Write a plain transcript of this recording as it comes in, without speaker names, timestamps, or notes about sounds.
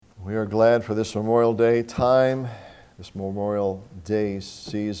We are glad for this Memorial Day time, this Memorial Day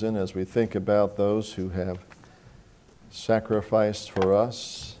season, as we think about those who have sacrificed for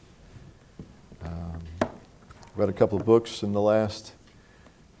us. Read a couple of books in the last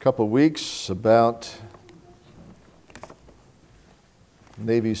couple of weeks about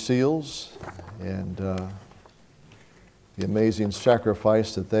Navy SEALs and the amazing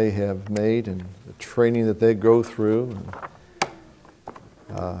sacrifice that they have made and the training that they go through.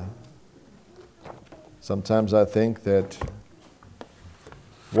 Sometimes I think that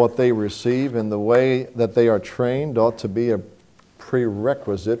what they receive and the way that they are trained ought to be a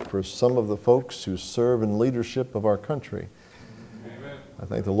prerequisite for some of the folks who serve in leadership of our country. Amen. I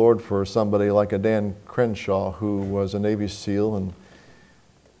thank the Lord for somebody like a Dan Crenshaw, who was a Navy SEAL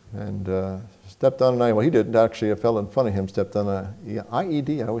and stepped on an IED. Well, he didn't actually. A fellow in front of him stepped on a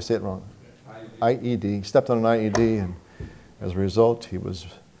IED. I always say it wrong. IED. He stepped on an IED, and as a result, he was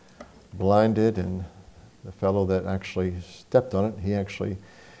blinded. And the fellow that actually stepped on it, he actually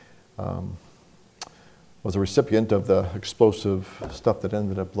was a recipient of the explosive stuff that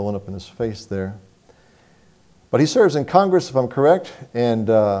ended up blowing up in his face there. But he serves in Congress, if I'm correct, and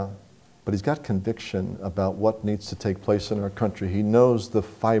but he's got conviction about what needs to take place in our country. He knows the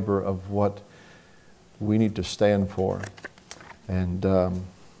fiber of what we need to stand for. And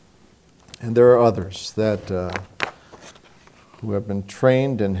there are others that who have been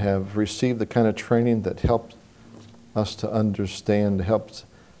trained and have received the kind of training that helps us to understand,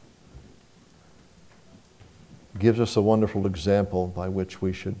 gives us a wonderful example by which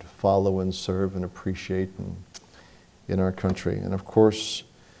we should follow and serve and appreciate in our country. And of course,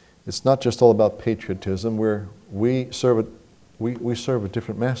 it's not just all about patriotism. We serve a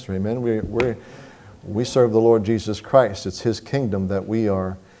different master. Amen. We serve the Lord Jesus Christ. It's His kingdom that we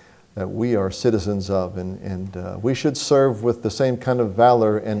are citizens of, and we should serve with the same kind of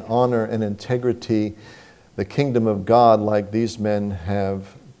valor and honor and integrity the kingdom of God like these men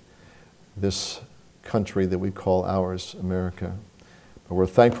have this country that we call ours, America. But we're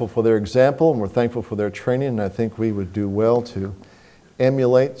thankful for their example, and we're thankful for their training, and I think we would do well to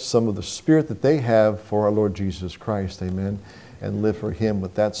emulate some of the spirit that they have for our Lord Jesus Christ, amen, and live for Him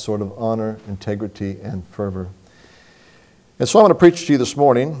with that sort of honor, integrity, and fervor. And so I'm going to preach to you this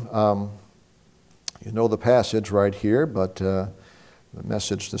morning. You know the passage right here, but the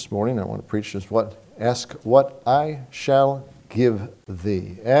message this morning I want to preach is ask what I shall give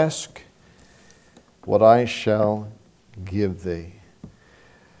thee. Ask what I shall give thee.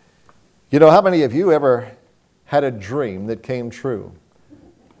 You know, how many of you ever had a dream that came true?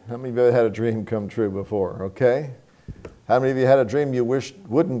 How many of you had a dream come true before, okay? How many of you had a dream you wished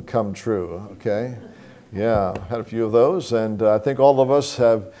wouldn't come true, okay? Yeah, I had a few of those, and I think all of us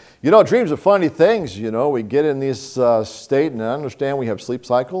have. You know, dreams are funny things. You know, we get in this state, and I understand we have sleep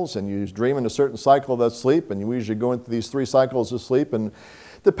cycles, and you dream in a certain cycle of that sleep, and you usually go into these 3 cycles of sleep, and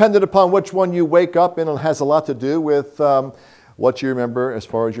dependent upon which one you wake up in, it has a lot to do with what you remember as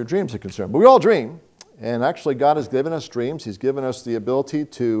far as your dreams are concerned. But we all dream, and actually God has given us dreams. He's given us the ability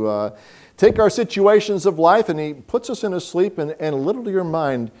to take our situations of life, and He puts us in a sleep, and literally your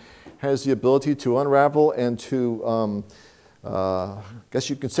mind has the ability to unravel and to,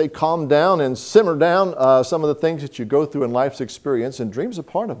 guess you could say, calm down and simmer down some of the things that you go through in life's experience, and dreams are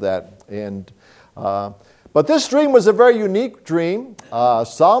part of that. And but this dream was a very unique dream.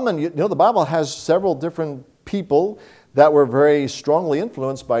 Solomon, you know, the Bible has several different people that were very strongly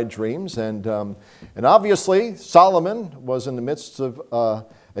influenced by dreams, and obviously Solomon was in the midst of a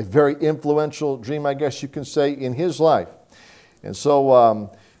very influential dream, I guess you can say, in his life. And so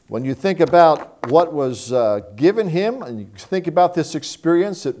when you think about what was given him, and you think about this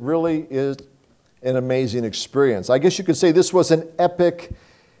experience, it really is an amazing experience. I guess you could say this was an epic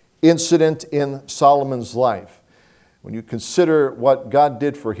incident in Solomon's life. When you consider what God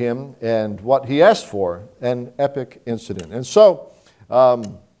did for him and what he asked for, an epic incident. And so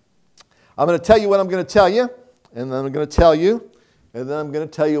I'm going to tell you what I'm going to tell you, and then I'm going to tell you, and then I'm going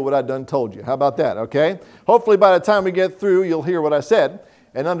to tell you what I done told you. How about that, okay? Hopefully by the time we get through, you'll hear what I said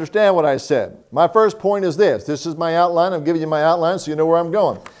and understand what I said. My first point is this. This is my outline. I'm giving you my outline so you know where I'm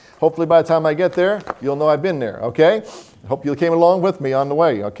going. Hopefully by the time I get there, you'll know I've been there, okay? I hope you came along with me on the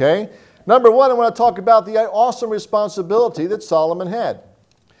way, okay? Number 1, I want to talk about the awesome responsibility that Solomon had.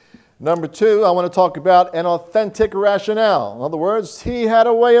 Number 2, I want to talk about an authentic rationale. In other words, he had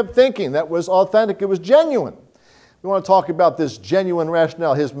a way of thinking that was authentic. It was genuine. We want to talk about this genuine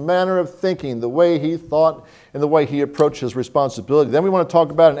rationale, his manner of thinking, the way he thought and the way he approached his responsibility. Then we want to talk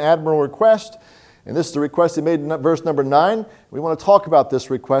about an admirable request. And this is the request he made in verse number 9. We want to talk about this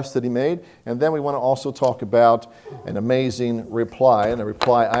request that he made, and then we want to also talk about an amazing reply, and a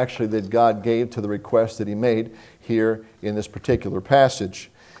reply actually that God gave to the request that he made here in this particular passage.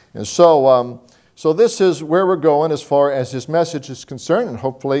 And so this is where we're going as far as his message is concerned, and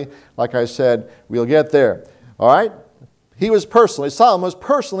hopefully, like I said, we'll get there. All right? Solomon was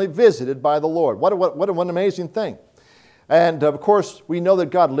personally visited by the Lord. What an amazing thing. And of course, we know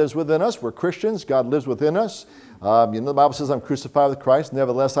that God lives within us. We're Christians. God lives within us. The Bible says, I'm crucified with Christ.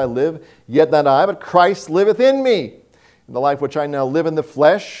 Nevertheless, I live. Yet not I, but Christ liveth in me. In the life which I now live in the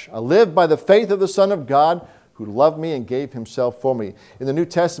flesh, I live by the faith of the Son of God, who loved me and gave himself for me. In the New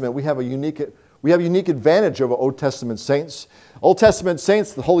Testament, we have a unique advantage over Old Testament saints. Old Testament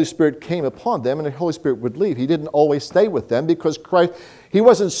saints, the Holy Spirit came upon them and the Holy Spirit would leave. He didn't always stay with them because he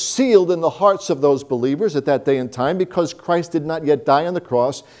wasn't sealed in the hearts of those believers at that day and time because Christ did not yet die on the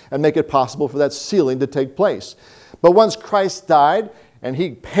cross and make it possible for that sealing to take place. But once Christ died and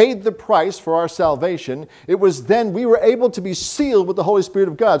he paid the price for our salvation, it was then we were able to be sealed with the Holy Spirit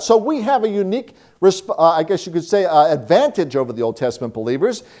of God. So we have a unique, I guess you could say, advantage over the Old Testament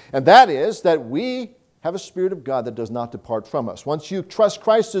believers, and that is that we have a Spirit of God that does not depart from us. Once you trust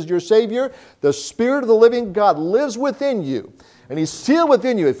Christ as your Savior, the Spirit of the living God lives within you, and he's sealed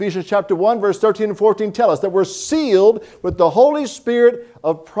within you. Ephesians chapter 1, verse 13 and 14 tell us that we're sealed with the Holy Spirit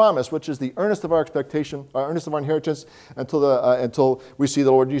of promise, which is the earnest of our expectation, our earnest of our inheritance, until we see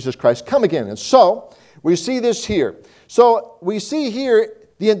the Lord Jesus Christ come again. And so, we see this here. So, we see here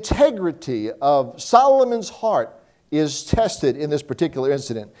the integrity of Solomon's heart is tested in this particular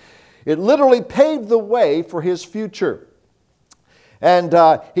incident. It literally paved the way for his future.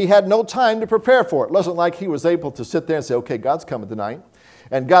 And he had no time to prepare for it. It wasn't like he was able to sit there and say, okay, God's coming tonight,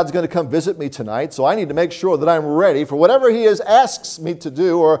 and God's going to come visit me tonight, so I need to make sure that I'm ready for whatever he asks me to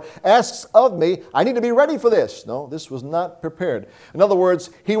do or asks of me. I need to be ready for this. No, this was not prepared. In other words,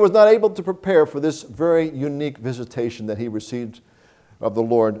 he was not able to prepare for this very unique visitation that he received of the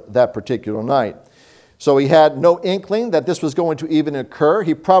Lord that particular night. So he had no inkling that this was going to even occur.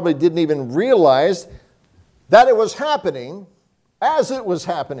 He probably didn't even realize that it was happening as it was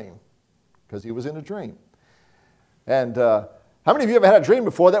happening because he was in a dream. And how many of you have had a dream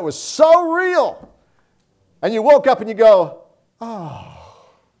before that was so real? And you woke up and you go, oh,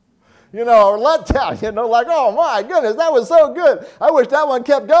 or let down, like, oh my goodness, that was so good. I wish that one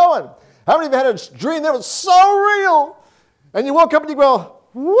kept going. How many of you had a dream that was so real? And you woke up and you go,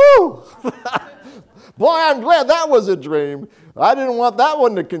 woo! Boy, I'm glad that was a dream. I didn't want that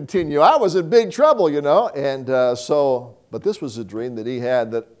one to continue. I was in big trouble, And but this was a dream that he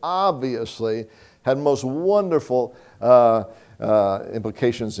had that obviously had most wonderful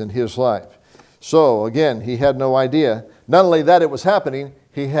implications in his life. So again, he had no idea. Not only that it was happening,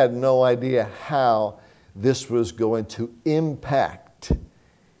 he had no idea how this was going to impact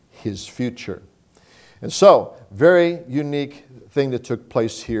his future. And so, very unique thing that took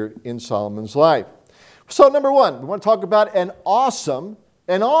place here in Solomon's life. So number one, we want to talk about an awesome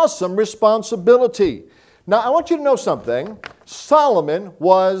responsibility. Now, I want you to know something. Solomon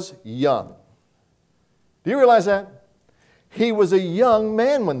was young. Do you realize that? He was a young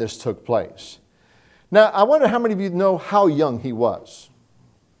man when this took place. Now, I wonder how many of you know how young he was?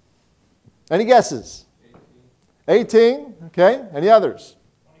 Any guesses? 18? Okay. Any others?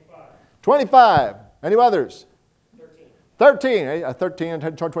 25. Any others? 13. 13,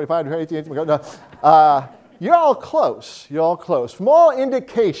 25, 18. You're all close. From all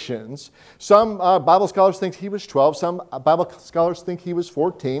indications, some Bible scholars think he was 12, some Bible scholars think he was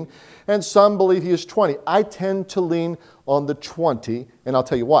 14, and some believe he was 20. I tend to lean on the 20, and I'll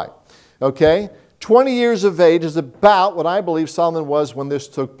tell you why. Okay? 20 years of age is about what I believe Solomon was when this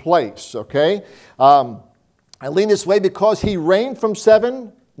took place. Okay? I lean this way because he reigned from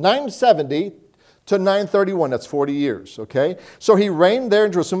 970 to 931, that's 40 years, okay? So he reigned there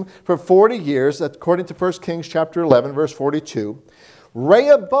in Jerusalem for 40 years, according to 1 Kings chapter 11, verse 42.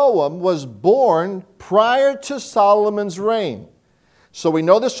 Rehoboam was born prior to Solomon's reign. So we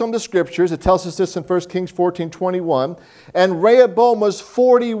know this from the scriptures. It tells us this in 1 Kings 14:21. And Rehoboam was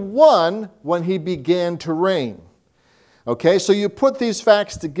 41 when he began to reign. Okay, so you put these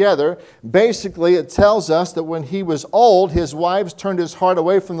facts together. Basically, it tells us that when he was old, his wives turned his heart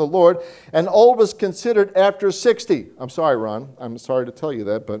away from the Lord, and old was considered after 60. I'm sorry, Ron. I'm sorry to tell you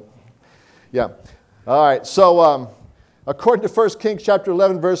that, but yeah. All right, so according to 1 Kings chapter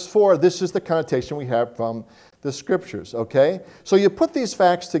 11, verse 4, this is the connotation we have from the scriptures, okay? So you put these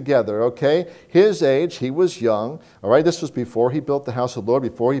facts together, okay? His age, he was young, all right? This was before he built the house of the Lord,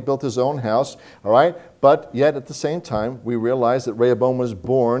 before he built his own house, all right? But yet at the same time, we realize that Rehoboam was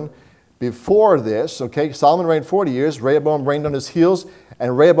born before this, okay, Solomon reigned 40 years, Rehoboam reigned on his heels,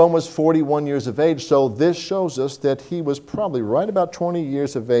 and Rehoboam was 41 years of age. So this shows us that he was probably right about 20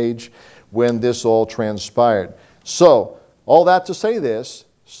 years of age when this all transpired. So, all that to say this,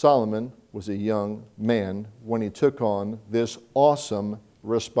 Solomon was a young man when he took on this awesome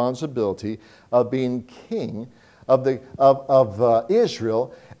responsibility of being king of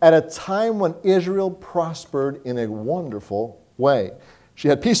Israel at a time when Israel prospered in a wonderful way. She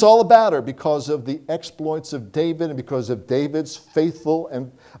had peace all about her because of the exploits of David and because of David's faithful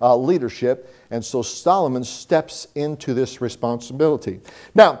and leadership. And so Solomon steps into this responsibility.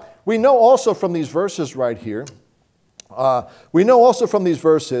 Now, we know also from these verses right here, that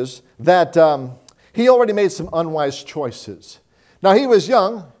he already made some unwise choices. Now, he was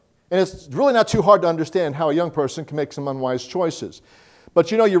young, and it's really not too hard to understand how a young person can make some unwise choices. But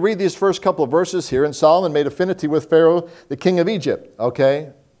you know, you read these first couple of verses here, and Solomon made affinity with Pharaoh, the king of Egypt. Okay,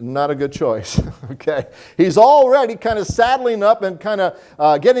 not a good choice. Okay, he's already kind of saddling up and kind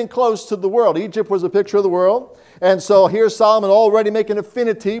of getting close to the world. Egypt was a picture of the world. And so here's Solomon already making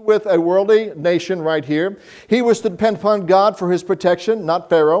affinity with a worldly nation right here. He was to depend upon God for his protection, not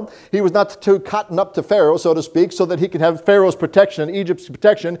Pharaoh. He was not to cotton up to Pharaoh, so to speak, so that he could have Pharaoh's protection and Egypt's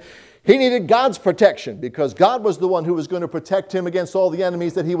protection. He needed God's protection because God was the one who was going to protect him against all the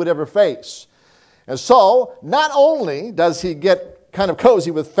enemies that he would ever face. And so, not only does he get kind of cozy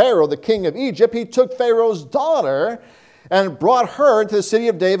with Pharaoh, the king of Egypt, he took Pharaoh's daughter and brought her into the city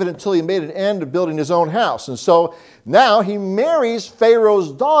of David until he made an end of building his own house. And so now he marries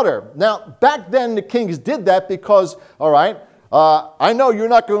Pharaoh's daughter. Now, back then the kings did that because, all right, I know you're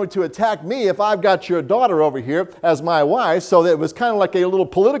not going to attack me if I've got your daughter over here as my wife. So it was kind of like a little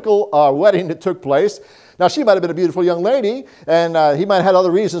political wedding that took place. Now, she might have been a beautiful young lady, and he might have had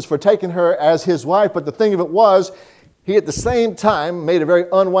other reasons for taking her as his wife. But the thing of it was, he at the same time made a very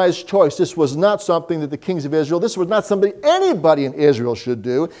unwise choice. This was not something that the kings of Israel, this was not something anybody in Israel should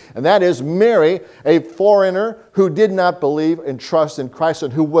do. And that is marry a foreigner who did not believe and trust in Christ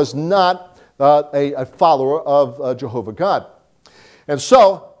and who was not a follower of Jehovah God. And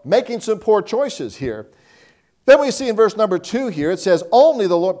so, making some poor choices here. Then we see in verse number 2 here, it says, only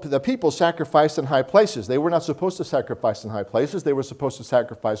the people sacrificed in high places. They were not supposed to sacrifice in high places. They were supposed to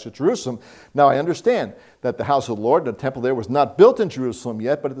sacrifice at Jerusalem. Now, I understand that the house of the Lord, the temple there, was not built in Jerusalem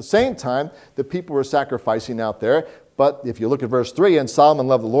yet, but at the same time, the people were sacrificing out there. But if you look at verse 3, and Solomon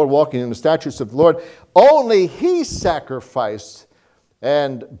loved the Lord, walking in the statutes of the Lord, only he sacrificed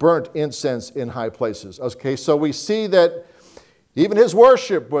and burnt incense in high places. Okay, so we see that even his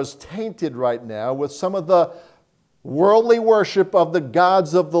worship was tainted right now with some of the worldly worship of the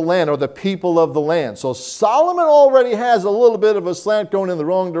gods of the land or the people of the land. So Solomon already has a little bit of a slant going in the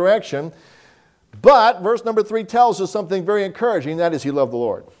wrong direction. But verse number 3 tells us something very encouraging. That is, he loved the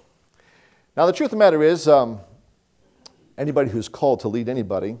Lord. Now, the truth of the matter is, anybody who's called to lead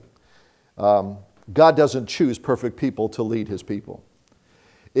anybody, God doesn't choose perfect people to lead his people.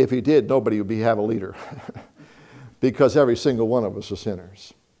 If he did, nobody would have a leader. Because every single one of us are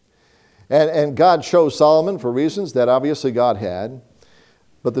sinners. And God chose Solomon for reasons that obviously God had.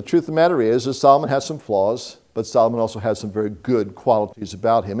 But the truth of the matter is Solomon has some flaws, but Solomon also has some very good qualities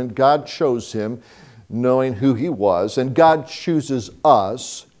about him. And God chose him knowing who he was, and God chooses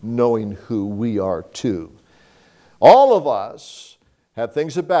us knowing who we are too. All of us have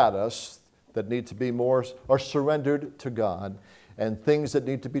things about us that need to be more or surrendered to God, and things that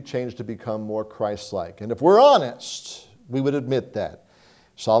need to be changed to become more Christ-like. And if we're honest, we would admit that.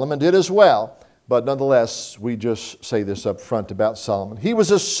 Solomon did as well, but nonetheless, we just say this up front about Solomon. He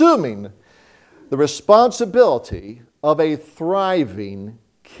was assuming the responsibility of a thriving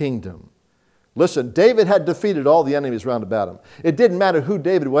kingdom. Listen, David had defeated all the enemies round about him. It didn't matter who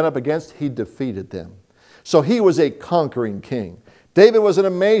David went up against, he defeated them. So he was a conquering king. David was an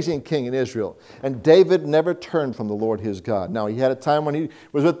amazing king in Israel, and David never turned from the Lord his God. Now, he had a time when he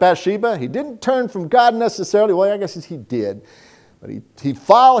was with Bathsheba. He didn't turn from God necessarily. Well, I guess he did. But he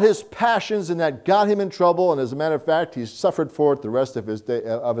followed his passions, and that got him in trouble. And as a matter of fact, he suffered for it the rest of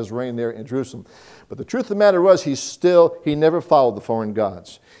his reign there in Jerusalem. But the truth of the matter was, he never followed the foreign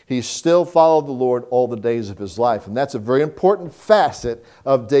gods. He still followed the Lord all the days of his life. And that's a very important facet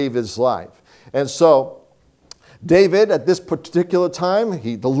of David's life. And so, David, at this particular time,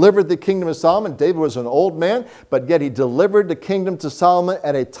 he delivered the kingdom of Solomon. David was an old man, but yet he delivered the kingdom to Solomon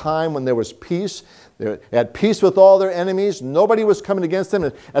at a time when there was peace. They had peace with all their enemies. Nobody was coming against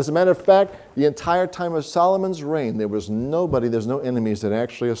them. As a matter of fact, the entire time of Solomon's reign, there's no enemies that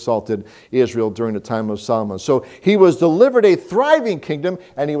actually assaulted Israel during the time of Solomon. So he was delivered a thriving kingdom,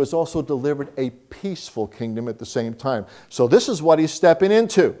 and he was also delivered a peaceful kingdom at the same time. So this is what he's stepping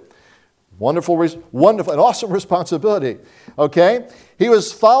into. Wonderful, an awesome responsibility. Okay? He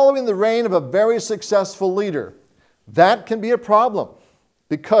was following the reign of a very successful leader. That can be a problem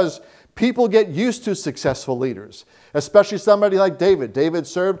because people get used to successful leaders, especially somebody like David. David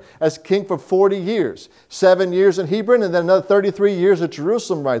served as king for 40 years, 7 years in Hebron and then another 33 years at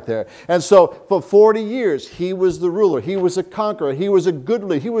Jerusalem right there. And so for 40 years, he was the ruler. He was a conqueror. He was a good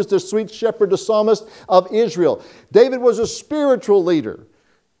leader. He was the sweet shepherd, the psalmist of Israel. David was a spiritual leader.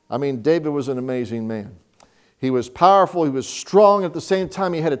 I mean, David was an amazing man. He was powerful, he was strong. At the same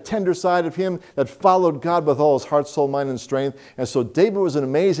time, he had a tender side of him that followed God with all his heart, soul, mind, and strength. And so David was an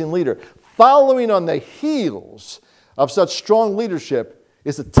amazing leader. Following on the heels of such strong leadership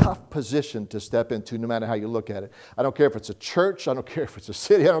is a tough position to step into, no matter how you look at it. I don't care if it's a church, I don't care if it's a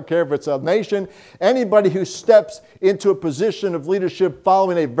city, I don't care if it's a nation. Anybody who steps into a position of leadership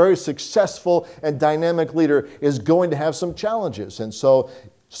following a very successful and dynamic leader is going to have some challenges. And so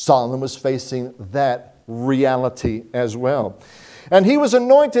Solomon was facing that reality as well. And he was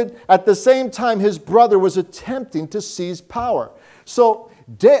anointed at the same time his brother was attempting to seize power. So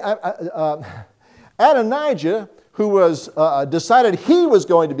Adonijah, who was decided he was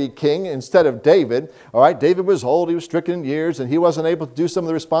going to be king instead of David. All right, David was old, he was stricken in years, and he wasn't able to do some of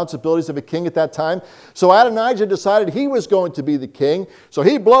the responsibilities of a king at that time. So Adonijah decided he was going to be the king. So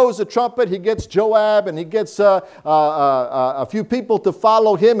he blows the trumpet, he gets Joab, and he gets a few people to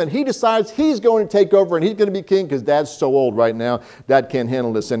follow him, and he decides he's going to take over and he's going to be king because Dad's so old right now, Dad can't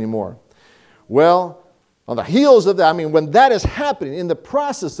handle this anymore. Well, on the heels of that, when that is happening, in the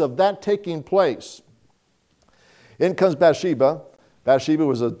process of that taking place, in comes Bathsheba. Bathsheba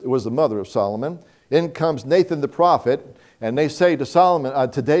was the mother of Solomon. In comes Nathan the prophet, and they say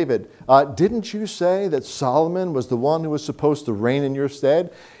to David, didn't you say that Solomon was the one who was supposed to reign in your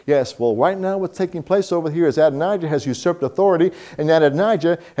stead? Yes, well, right now what's taking place over here is Adonijah has usurped authority, and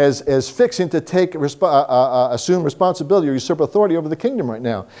Adonijah is fixing to assume responsibility or usurp authority over the kingdom right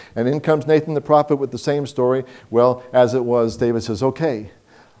now. And in comes Nathan the prophet with the same story. Well, as it was, David says, okay,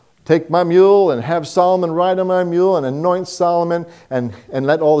 take my mule and have Solomon ride on my mule and anoint Solomon and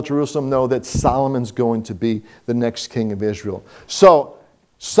let all of Jerusalem know that Solomon's going to be the next king of Israel. So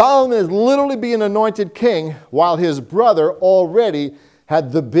Solomon is literally being anointed king while his brother already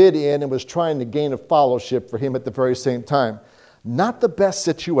had the bid in and was trying to gain a fellowship for him at the very same time. Not the best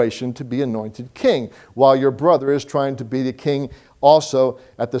situation to be anointed king while your brother is trying to be the king also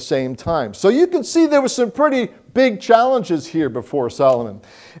at the same time. So you can see there were some pretty big challenges here before Solomon.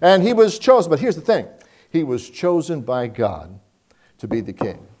 And he was chosen. But here's the thing. He was chosen by God to be the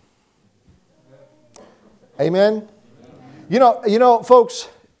king. Amen? You know, folks,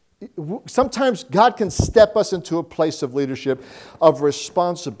 sometimes God can step us into a place of leadership, of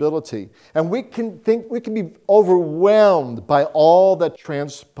responsibility. And we can be overwhelmed by all that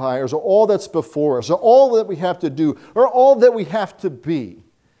transpires, or all that's before us, or all that we have to do, or all that we have to be.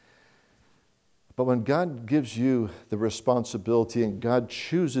 But when God gives you the responsibility and God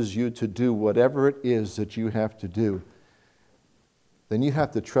chooses you to do whatever it is that you have to do, then you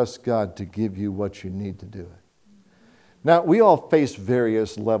have to trust God to give you what you need to do it. Now, we all face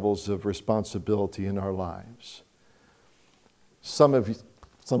various levels of responsibility in our lives. Some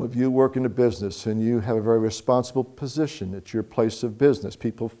of you work in a business and you have a very responsible position at your place of business.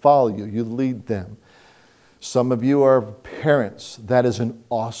 People follow you, you lead them. Some of you are parents. That is an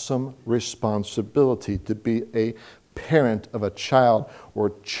awesome responsibility to be a parent of a child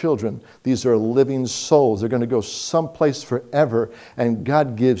or children. These are living souls. They're going to go someplace forever, and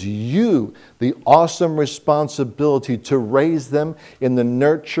God gives you the awesome responsibility to raise them in the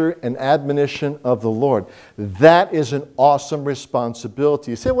nurture and admonition of the Lord. That is an awesome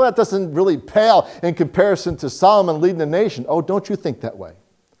responsibility. You say, well, that doesn't really pale in comparison to Solomon leading the nation. Oh, don't you think that way?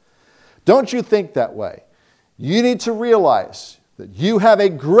 Don't you think that way? You need to realize that you have a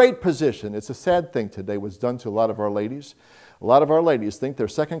great position. It's a sad thing today what's done to a lot of our ladies. A lot of our ladies think they're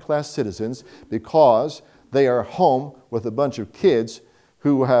second-class citizens because they are home with a bunch of kids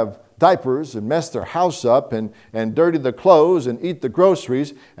who have diapers and mess their house up and dirty the clothes and eat the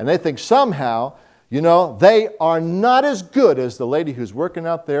groceries, and they think somehow, they are not as good as the lady who's working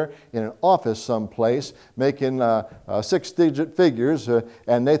out there in an office someplace making six-digit figures,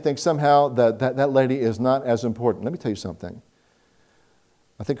 and they think somehow that lady is not as important. Let me tell you something.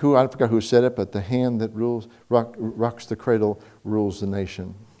 I forgot who said it, but the hand that rocks the cradle rules the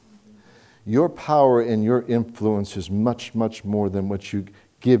nation. Your power and your influence is much, much more than what you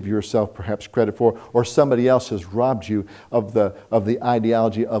give yourself perhaps credit for, or somebody else has robbed you of the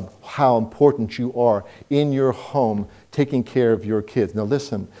ideology of how important you are in your home taking care of your kids. Now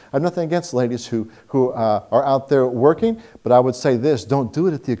listen, I have nothing against ladies who are out there working, but I would say this: don't do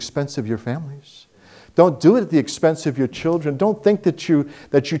it at the expense of your families. Don't do it at the expense of your children. Don't think that you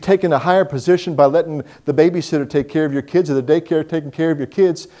take in a higher position by letting the babysitter take care of your kids or the daycare taking care of your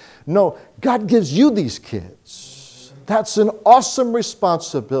kids. No, God gives you these kids. That's an awesome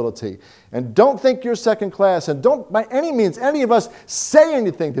responsibility. And don't think you're second class, and don't by any means, any of us, say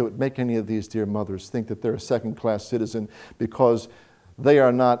anything that would make any of these dear mothers think that they're a second class citizen because they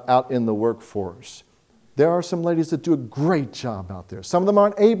are not out in the workforce. There are some ladies that do a great job out there. Some of them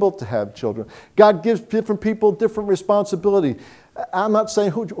aren't able to have children. God gives different people different responsibility. I'm not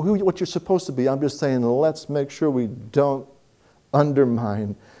saying what you're supposed to be. I'm just saying let's make sure we don't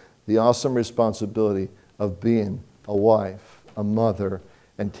undermine the awesome responsibility of being a wife, a mother,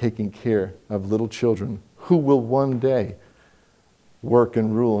 and taking care of little children who will one day work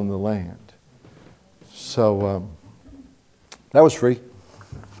and rule in the land. So that was free.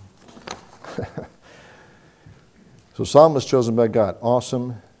 So Solomon was chosen by God.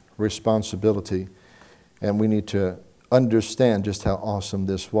 Awesome responsibility. And we need to understand just how awesome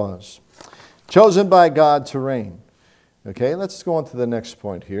this was. Chosen by God to reign. Okay, let's go on to the next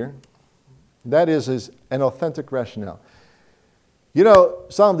point here. That is an authentic rationale. You know,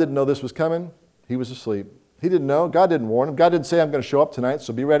 Solomon didn't know this was coming. He was asleep. He didn't know. God didn't warn him. God didn't say, I'm going to show up tonight,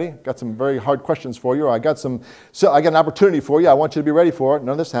 so be ready. Got some very hard questions for you. Or I got an opportunity for you. I want you to be ready for it.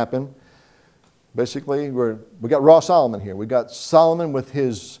 None of this happened. Basically, we got raw Solomon here. We got Solomon with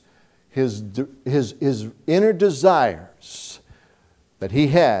his inner desires that he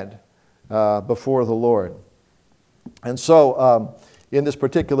had before the Lord. And so, in this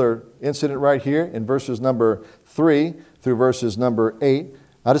particular incident right here, in verses number 3 through verses number 8,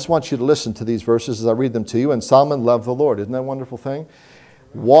 I just want you to listen to these verses as I read them to you. And Solomon loved the Lord. Isn't that a wonderful thing?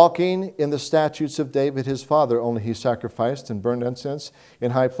 Walking in the statutes of David his father, only he sacrificed and burned incense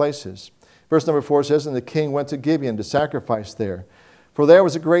in high places. Verse number 4 says, and the king went to Gibeon to sacrifice there. For there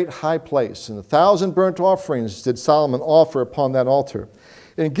was a great high place, and 1,000 burnt offerings did Solomon offer upon that altar.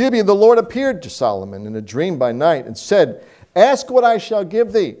 In Gibeon the Lord appeared to Solomon in a dream by night, and said, ask what I shall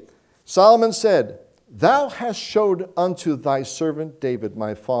give thee. Solomon said, thou hast showed unto thy servant David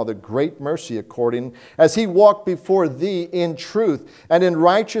my father great mercy, according as he walked before thee in truth, and in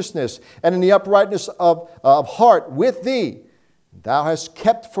righteousness, and in the uprightness of heart with thee. Thou hast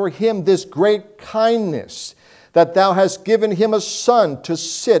kept for him this great kindness, that thou hast given him a son to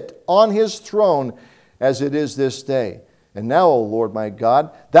sit on his throne, as it is this day. And now, O Lord my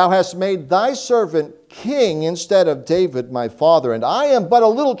God, thou hast made thy servant king instead of David my father, and I am but a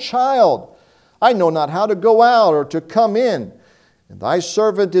little child. I know not how to go out or to come in. And thy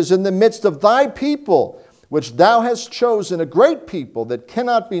servant is in the midst of thy people, which thou hast chosen, a great people that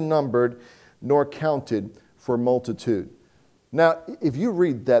cannot be numbered nor counted for multitude. Now, if you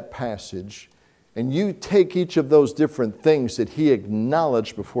read that passage and you take each of those different things that he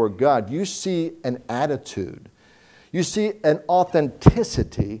acknowledged before God, you see an attitude. You see an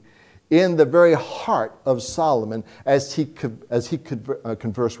authenticity in the very heart of Solomon as he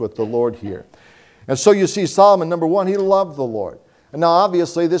conversed with the Lord here. And so you see Solomon, number one, he loved the Lord. And now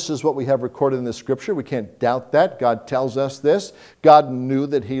obviously this is what we have recorded in the scripture. We can't doubt that. God tells us this. God knew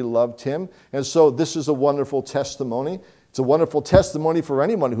that he loved him. And so this is a wonderful testimony. It's a wonderful testimony for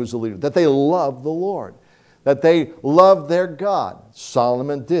anyone who's a leader, that they love the Lord, that they love their God.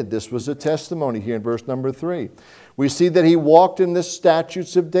 Solomon did. This was a testimony here in verse number 3. We see that he walked in the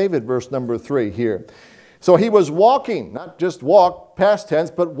statutes of David, verse number 3 here. So he was walking, not just walk, past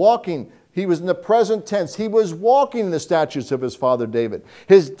tense, but walking. He was in the present tense. He was walking in the statutes of his father David.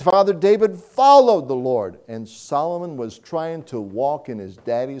 His father David followed the Lord, and Solomon was trying to walk in his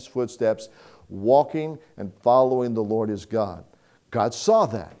daddy's footsteps, walking and following the Lord his God. God saw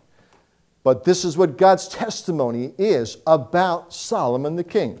that. But this is what God's testimony is about Solomon the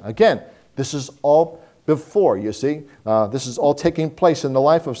king. Again, this is all before, you see. This is all taking place in the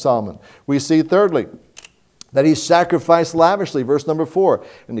life of Solomon. We see, thirdly, that he sacrificed lavishly. Verse number 4.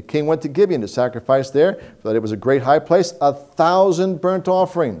 And the king went to Gibeon to sacrifice there, for that it was a great high place, 1,000 burnt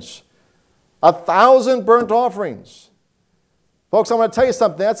offerings. 1,000 burnt offerings. Folks, I'm going to tell you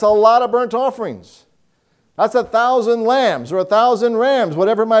something. That's a lot of burnt offerings. That's 1,000 lambs or 1,000 rams,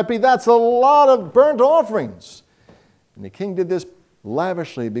 whatever it might be. That's a lot of burnt offerings. And the king did this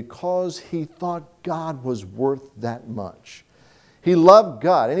lavishly because he thought God was worth that much. He loved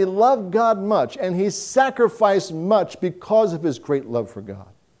God, and he loved God much, and he sacrificed much because of his great love for God.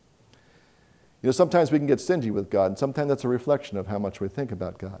 You know, sometimes we can get stingy with God, and sometimes that's a reflection of how much we think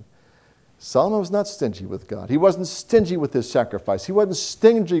about God. Solomon was not stingy with God. He wasn't stingy with his sacrifice. He wasn't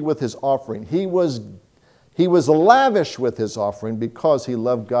stingy with his offering. He was lavish with his offering because he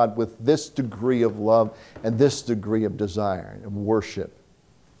loved God with this degree of love and this degree of desire and worship.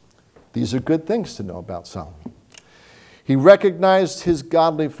 These are good things to know about Solomon. He recognized his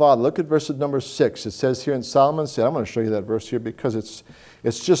godly father. Look at verse number 6. It says here, and Solomon said, I'm going to show you that verse here because it's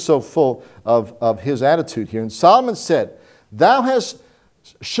just so full of his attitude here. And Solomon said, thou hast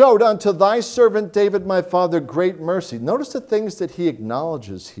showed unto thy servant David my father great mercy. Notice the things that he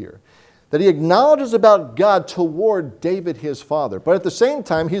acknowledges here. That he acknowledges about God toward David his father. But at the same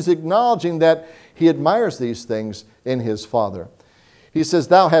time, he's acknowledging that he admires these things in his father. He says,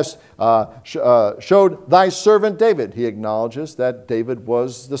 thou hast showed thy servant David. He acknowledges that David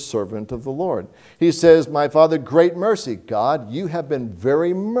was the servant of the Lord. He says, my father, great mercy. God, you have been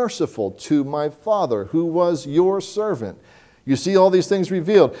very merciful to my father, who was your servant. You see all these things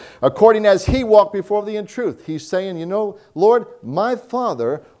revealed. According as he walked before thee in truth. He's saying, you know, Lord, my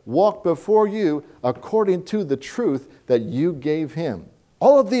father walked before you according to the truth that you gave him.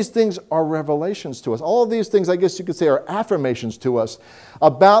 All of these things are revelations to us. All of these things, I guess you could say, are affirmations to us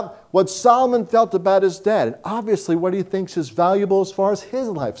about what Solomon felt about his dad, and obviously what he thinks is valuable as far as his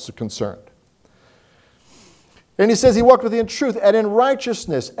life is concerned. And he says he walked with thee in truth and in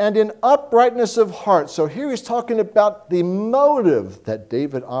righteousness and in uprightness of heart. So here he's talking about the motive that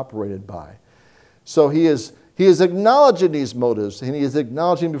David operated by. So he is acknowledging these motives, and he is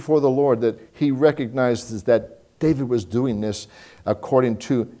acknowledging before the Lord that he recognizes that David was doing this according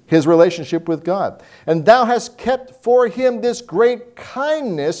to his relationship with God. And thou hast kept for him this great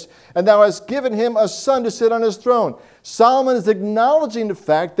kindness, and thou hast given him a son to sit on his throne. Solomon is acknowledging the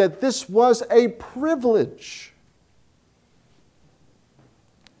fact that this was a privilege.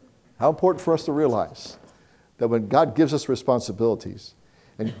 How important for us to realize that when God gives us responsibilities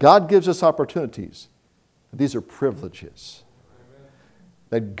and God gives us opportunities, these are privileges.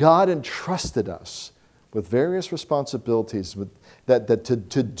 That God entrusted us with various responsibilities,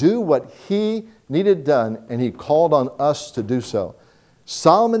 to do what he needed done, and he called on us to do so.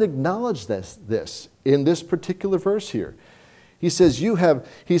 Solomon acknowledged this in this particular verse here. He says, you have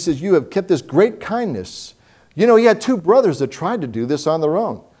kept this great kindness. You know, he had two brothers that tried to do this on their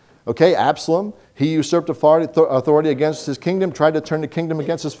own. Okay, Absalom, he usurped authority against his kingdom, tried to turn the kingdom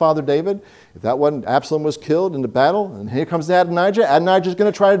against his father David. If that wasn't, Absalom was killed in the battle, and here comes Adonijah. Adonijah's going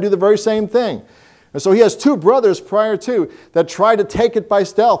to try to do the very same thing. And so he has two brothers prior to that tried to take it by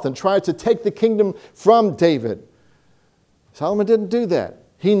stealth and tried to take the kingdom from David. Solomon didn't do that.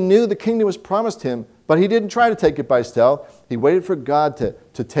 He knew the kingdom was promised him, but he didn't try to take it by stealth. He waited for God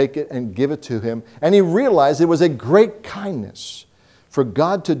to take it and give it to him. And he realized it was a great kindness for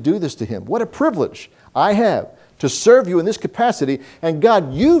God to do this to him. What a privilege I have to serve you in this capacity. And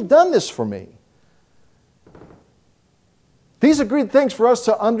God, you've done this for me. These are great things for us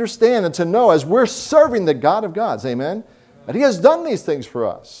to understand and to know as we're serving the God of gods. Amen? And he has done these things for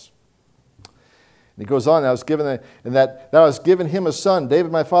us. And he goes on, thou hast given him a son,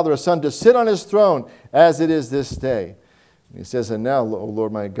 David my father, a son, to sit on his throne as it is this day. And he says, and now, O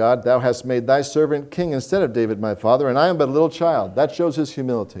Lord my God, thou hast made thy servant king instead of David my father, and I am but a little child. That shows his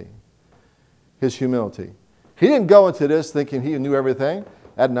humility. His humility. He didn't go into this thinking he knew everything.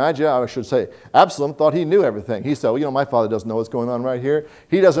 Adonijah, I should say, Absalom thought he knew everything. He said, well, you know, my father doesn't know what's going on right here.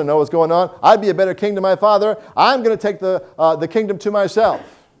 He doesn't know what's going on. I'd be a better king than my father. I'm going to take the kingdom to myself.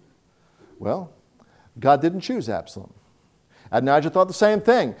 Well, God didn't choose Absalom. Adonijah thought the same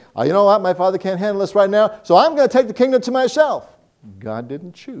thing. You know what? My father can't handle this right now, so I'm going to take the kingdom to myself. God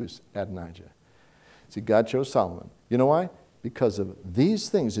didn't choose Adonijah. See, God chose Solomon. You know why? Because of these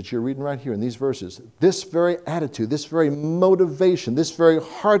things that you're reading right here in these verses. This very attitude, this very motivation, this very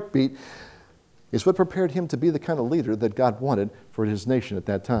heartbeat is what prepared him to be the kind of leader that God wanted for his nation at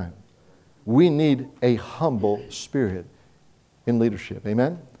that time. We need a humble spirit in leadership.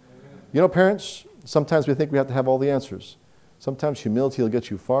 Amen? You know, parents, sometimes we think we have to have all the answers. Sometimes humility will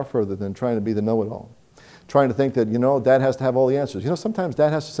get you far further than trying to be the know-it-all. Trying to think that, you know, dad has to have all the answers. You know, sometimes dad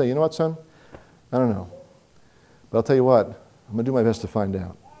has to say, you know what, son? I don't know. But I'll tell you what, I'm going to do my best to find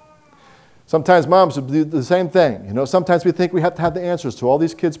out. Sometimes moms will do the same thing. You know, sometimes we think we have to have the answers to all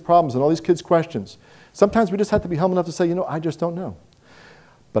these kids' problems and all these kids' questions. Sometimes we just have to be humble enough to say, you know, I just don't know.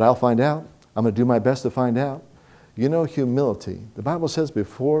 But I'll find out. I'm going to do my best to find out. You know, humility. The Bible says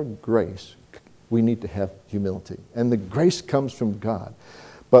before grace, we need to have humility. And the grace comes from God.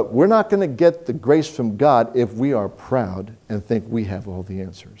 But we're not going to get the grace from God if we are proud and think we have all the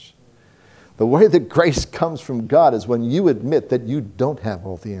answers. The way that grace comes from God is when you admit that you don't have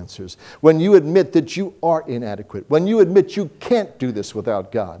all the answers. When you admit that you are inadequate. When you admit you can't do this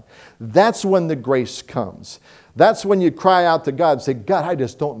without God. That's when the grace comes. That's when you cry out to God and say, God, I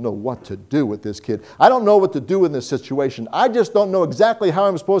just don't know what to do with this kid. I don't know what to do in this situation. I just don't know exactly how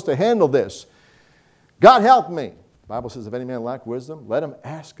I'm supposed to handle this. God, help me. The Bible says, if any man lack wisdom, let him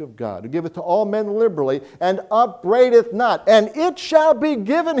ask of God, who giveth to all men liberally, and upbraideth not, and it shall be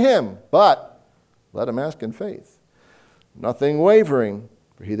given him. But let him ask in faith, nothing wavering.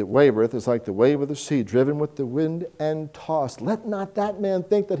 For he that wavereth is like the wave of the sea, driven with the wind and tossed. Let not that man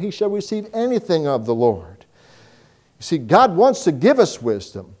think that he shall receive anything of the Lord. You see, God wants to give us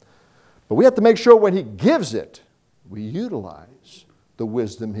wisdom, but we have to make sure when he gives it, we utilize the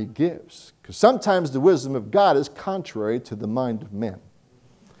wisdom he gives. Because sometimes the wisdom of God is contrary to the mind of men.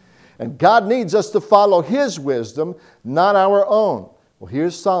 And God needs us to follow his wisdom, not our own. Well,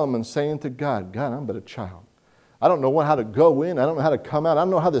 here's Solomon saying to God, God, I'm but a child. I don't know how to go in. I don't know how to come out. I don't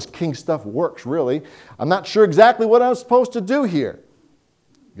know how this king stuff works, really. I'm not sure exactly what I'm supposed to do here.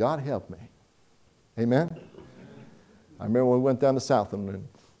 God help me. Amen? I remember when we went down to Southland, and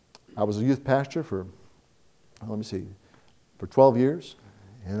I was a youth pastor for 12 years.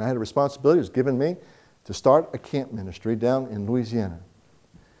 And I had a responsibility. It was given me to start a camp ministry down in Louisiana.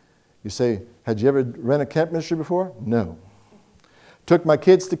 You say, had you ever run a camp ministry before? No. Took my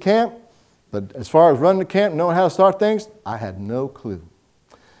kids to camp, but as far as running the camp, knowing how to start things, I had no clue.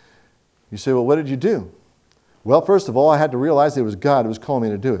 You say, well, what did you do? Well, first of all, I had to realize it was God who was calling me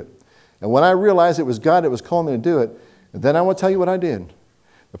to do it. And when I realized it was God that was calling me to do it, then I want to tell you what I did.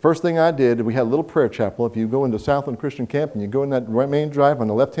 The first thing I did, we had a little prayer chapel. If you go into Southland Christian Camp and you go in that main drive on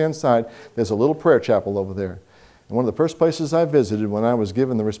the left-hand side, there's a little prayer chapel over there. And one of the first places I visited when I was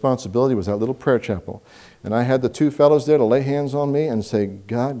given the responsibility was that little prayer chapel. And I had the two fellows there to lay hands on me and say,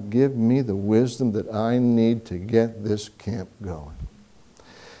 God, give me the wisdom that I need to get this camp going.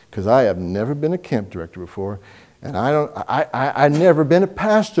 Because I have never been a camp director before, and I've never been a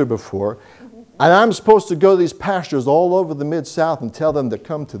pastor before. And I'm supposed to go to these pastors all over the Mid-South and tell them to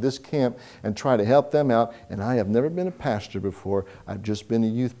come to this camp and try to help them out. And I have never been a pastor before. I've just been a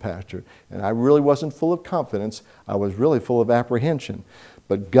youth pastor. And I really wasn't full of confidence. I was really full of apprehension.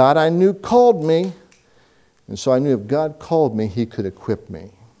 But God, I knew, called me. And so I knew if God called me, he could equip me.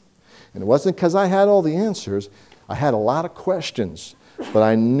 And it wasn't because I had all the answers. I had a lot of questions. But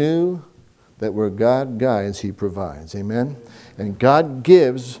I knew that where God guides, he provides. Amen? And God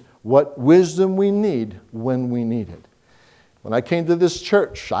gives what wisdom we need when we need it. When I came to this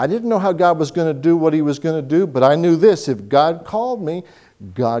church, I didn't know how God was going to do what he was going to do, but I knew this: if God called me,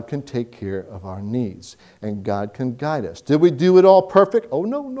 God can take care of our needs, and God can guide us. Did we do it all perfect? Oh,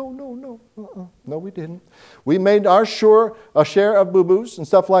 no. No, we didn't. We made a share of boo-boos and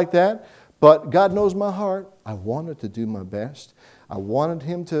stuff like that, but God knows my heart. I wanted to do my best. I wanted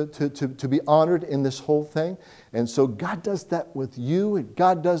him to be honored in this whole thing. And so God does that with you, and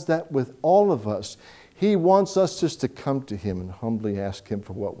God does that with all of us. He wants us just to come to him and humbly ask him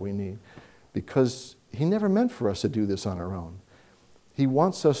for what we need, because he never meant for us to do this on our own. He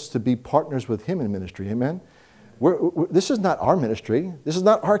wants us to be partners with him in ministry. Amen? This is not our ministry. This is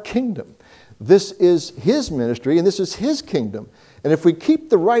not our kingdom. This is his ministry, and this is his kingdom. And if we keep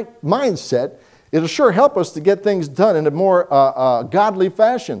the right mindset, it'll sure help us to get things done in a more godly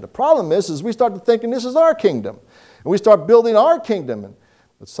fashion. The problem is we start thinking this is our kingdom. And we start building our kingdom.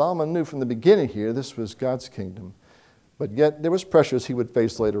 But Solomon knew from the beginning here this was God's kingdom. But yet there was pressures he would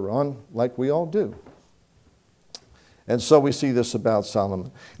face later on, like we all do. And so we see this about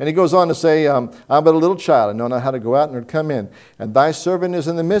Solomon. And he goes on to say, I'm but a little child, I know not how to go out nor to come in. And thy servant is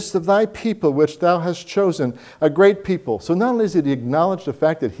in the midst of thy people, which thou hast chosen, a great people. So not only did he acknowledge the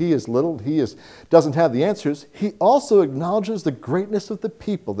fact that he is little, doesn't have the answers, he also acknowledges the greatness of the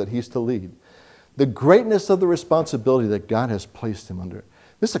people that he's to lead. The greatness of the responsibility that God has placed him under.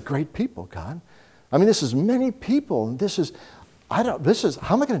 This is a great people, God. I mean, this is many people. And how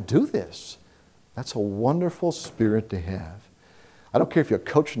am I going to do this? That's a wonderful spirit to have. I don't care if you're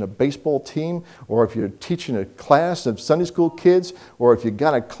coaching a baseball team, or if you're teaching a class of Sunday school kids, or if you've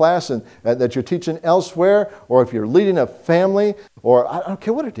got a class that you're teaching elsewhere, or if you're leading a family, or I don't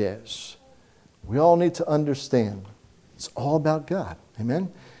care what it is. We all need to understand it's all about God.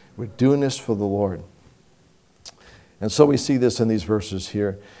 Amen? We're doing this for the Lord. And so we see this in these verses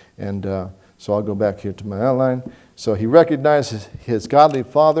here. And so I'll go back here to my outline. So he recognized his godly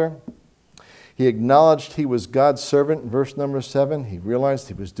father. He acknowledged he was God's servant in verse number 7. He realized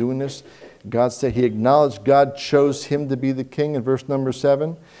he was doing this. God said he acknowledged God chose him to be the king in verse number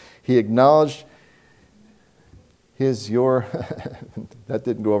 7. He acknowledged that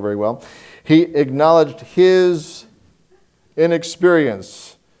didn't go very well. He acknowledged his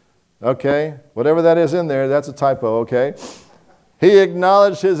inexperience. Okay? Whatever that is in there, that's a typo, okay? He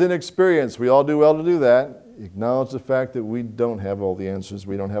acknowledged his inexperience. We all do well to do that. Acknowledge the fact that we don't have all the answers.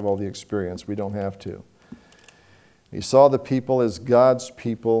 We don't have all the experience. We don't have to. He saw the people as God's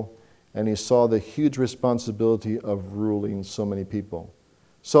people, and he saw the huge responsibility of ruling so many people.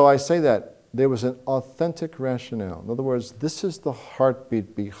 So I say that there was an authentic rationale. In other words, this is the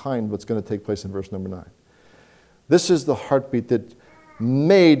heartbeat behind what's going to take place in verse number 9. This is the heartbeat that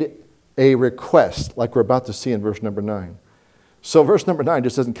made a request, like we're about to see in verse number 9. So verse number 9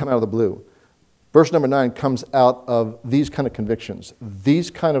 just doesn't come out of the blue. Verse number 9 comes out of these kind of convictions,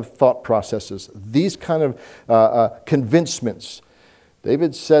 these kind of thought processes, these kind of convincements.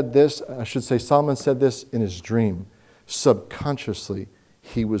 David said this, Solomon said this in his dream. Subconsciously,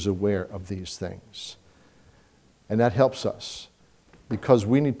 he was aware of these things. And that helps us because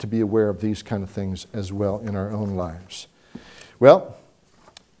we need to be aware of these kind of things as well in our own lives. Well,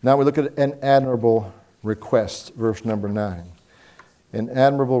 now we look at an admirable request, verse number 9. An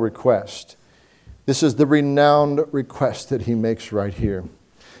admirable request. This is the renowned request that he makes right here.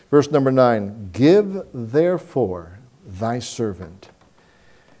 Verse number 9, give therefore thy servant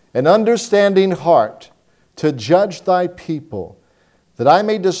an understanding heart to judge thy people, that I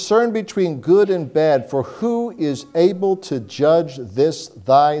may discern between good and bad, for who is able to judge this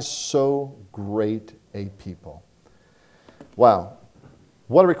thy so great a people? Wow,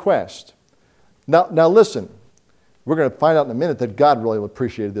 what a request. Now listen, we're going to find out in a minute that God really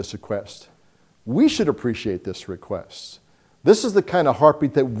appreciated this request. We should appreciate this request. This is the kind of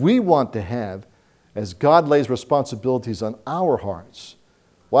heartbeat that we want to have as God lays responsibilities on our hearts.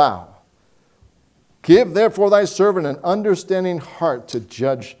 Wow. Give therefore thy servant an understanding heart to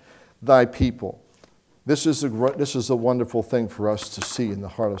judge thy people. This is a wonderful thing for us to see in the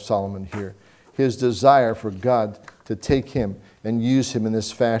heart of Solomon here. His desire for God to take him and use him in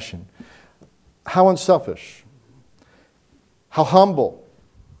this fashion. How unselfish. How humble.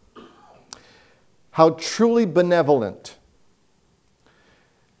 How truly benevolent.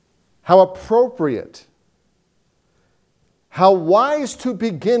 How appropriate. How wise to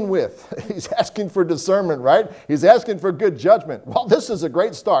begin with. He's asking for discernment, right? He's asking for good judgment. Well, this is a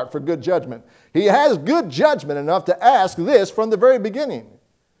great start for good judgment. He has good judgment enough to ask this from the very beginning.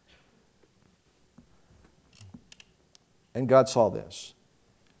 And God saw this.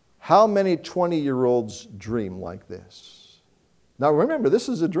 How many 20-year-olds dream like this? Now remember, this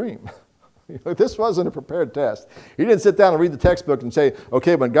is a dream. This wasn't a prepared test. He didn't sit down and read the textbook and say,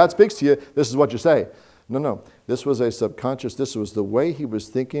 okay, when God speaks to you, this is what you say. No. This was a subconscious, this was the way he was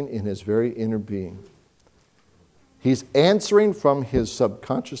thinking in his very inner being. He's answering from his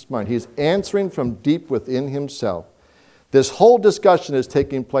subconscious mind. He's answering from deep within himself. This whole discussion is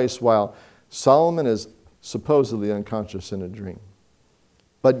taking place while Solomon is supposedly unconscious in a dream.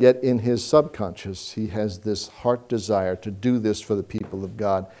 But yet in his subconscious, he has this heart desire to do this for the people of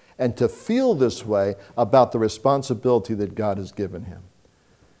God and to feel this way about the responsibility that God has given him.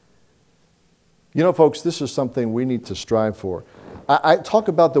 You know, folks, this is something we need to strive for. I talk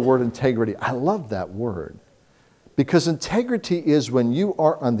about the word integrity. I love that word because integrity is when you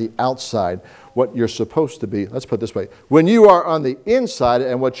are on the outside what you're supposed to be. Let's put it this way. When you are on the inside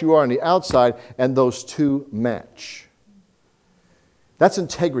and what you are on the outside, and those two match. That's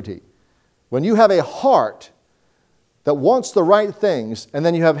integrity. When you have a heart that wants the right things, and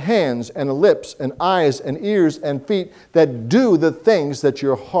then you have hands and lips and eyes and ears and feet that do the things that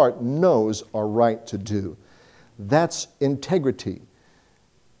your heart knows are right to do. That's integrity.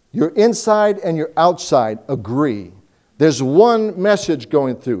 Your inside and your outside agree. There's one message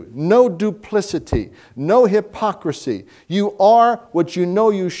going through. No duplicity, no hypocrisy. You are what you know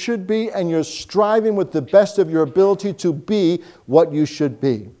you should be, and you're striving with the best of your ability to be what you should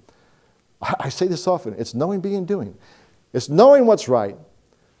be. I say this often. It's knowing, being, doing. It's knowing what's right,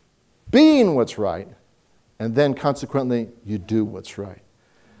 being what's right, and then consequently, you do what's right.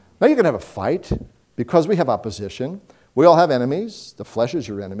 Now you're going to have a fight because we have opposition. We all have enemies. The flesh is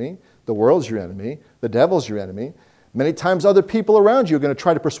your enemy. The world's your enemy. The devil's your enemy. Many times other people around you are going to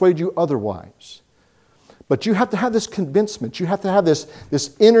try to persuade you otherwise. But you have to have this convincement. You have to have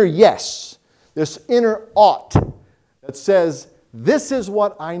this inner yes, this inner ought that says, this is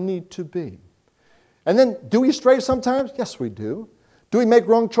what I need to be. And then, do we stray sometimes? Yes, we do. Do we make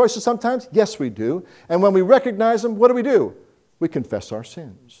wrong choices sometimes? Yes, we do. And when we recognize them, what do? We confess our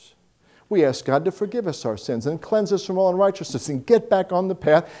sins. We ask God to forgive us our sins and cleanse us from all unrighteousness and get back on the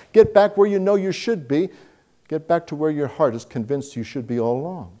path, get back where you know you should be, get back to where your heart is convinced you should be all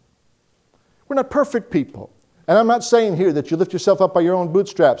along. We're not perfect people. And I'm not saying here that you lift yourself up by your own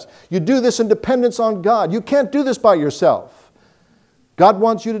bootstraps. You do this in dependence on God. You can't do this by yourself. God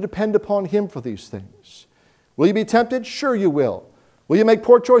wants you to depend upon Him for these things. Will you be tempted? Sure you will. Will you make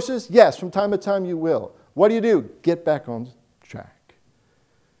poor choices? Yes, from time to time you will. What do? Get back on track.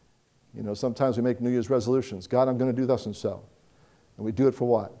 You know, sometimes we make New Year's resolutions. God, I'm going to do thus and so. And we do it for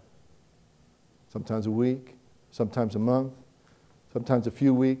what? Sometimes a week, sometimes a month, sometimes a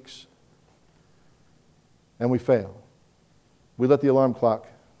few weeks. And we fail. We let the alarm clock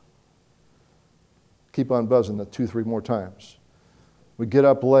keep on buzzing 2, 3 more times. We get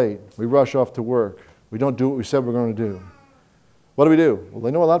up late. We rush off to work. We don't do what we said we're going to do. What do? Well, they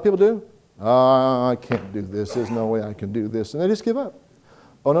know what a lot of people do? I can't do this. There's no way I can do this. And they just give up.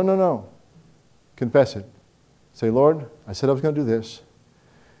 Oh, no. Confess it. Say, Lord, I said I was going to do this.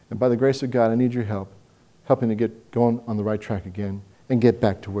 And by the grace of God, I need your help. Help me to get going on the right track again and get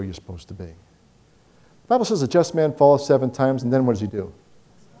back to where you're supposed to be. The Bible says a just man falleth 7 times, and then what does he do?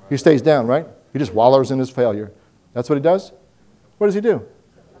 He stays down, right? He just wallows in his failure. That's what he does? What does he do?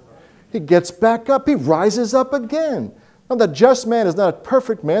 He gets back up. He rises up again. Now, the just man is not a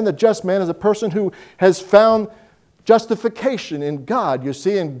perfect man. The just man is a person who has found justification in God, you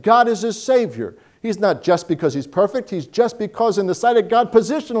see, and God is his Savior. He's not just because he's perfect. He's just because in the sight of God,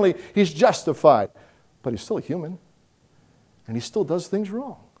 positionally, he's justified. But he's still a human, and he still does things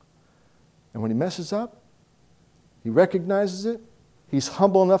wrong. And when he messes up, he recognizes it. He's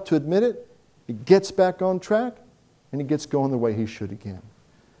humble enough to admit it. He gets back on track, and he gets going the way he should again.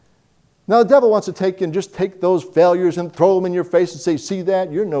 Now, the devil wants to take those failures and throw them in your face and say, see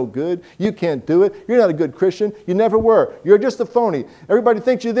that? You're no good. You can't do it. You're not a good Christian. You never were. You're just a phony. Everybody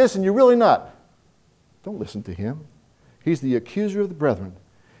thinks you're this, and you're really not. Don't listen to him. He's the accuser of the brethren.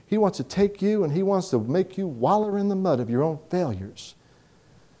 He wants to take you, and he wants to make you wallow in the mud of your own failures.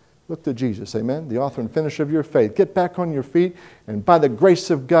 Look to Jesus, amen? The author and finisher of your faith. Get back on your feet, and by the grace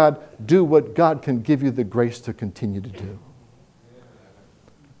of God, do what God can give you the grace to continue to do.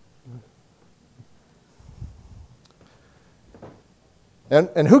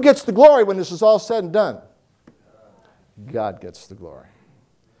 And who gets the glory when this is all said and done? God gets the glory.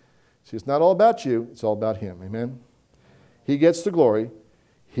 See, it's not all about you, it's all about him, amen? He gets the glory.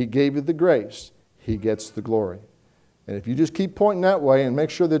 He gave you the grace. He gets the glory. And if you just keep pointing that way and make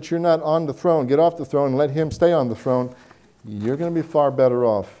sure that you're not on the throne, get off the throne and let him stay on the throne, you're going to be far better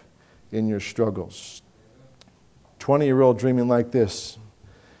off in your struggles. 20-year-old dreaming like this.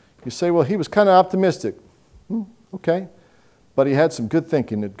 You say, well, he was kind of optimistic. Okay. But he had some good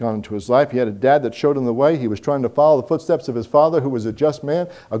thinking that had gone into his life. He had a dad that showed him the way. He was trying to follow the footsteps of his father, who was a just man,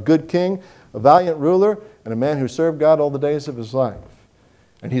 a good king, a valiant ruler, and a man who served God all the days of his life.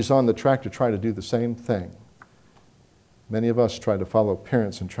 And he's on the track to try to do the same thing. Many of us try to follow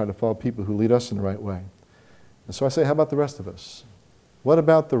parents and try to follow people who lead us in the right way. And so I say, how about the rest of us? What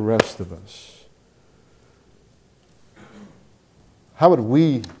about the rest of us?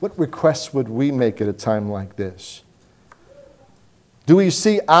 What requests would we make at a time like this? Do we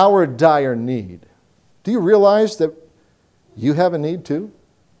see our dire need? Do you realize that you have a need too?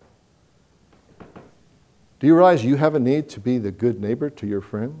 Do you realize you have a need to be the good neighbor to your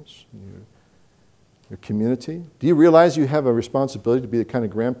friends, your community? Do you realize you have a responsibility to be the kind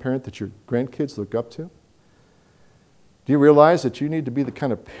of grandparent that your grandkids look up to? Do you realize that you need to be the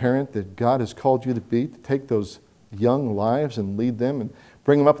kind of parent that God has called you to be, to take those young lives and lead them and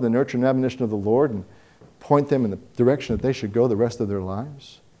bring them up in the nurture and admonition of the Lord and point them in the direction that they should go the rest of their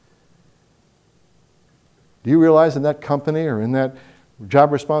lives? Do you realize in that company or in that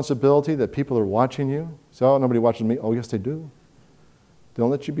job responsibility that people are watching you? So, oh, nobody watches me. Oh, yes, they do.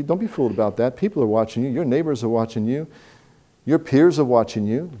 Don't be fooled about that. People are watching you. Your neighbors are watching you. Your peers are watching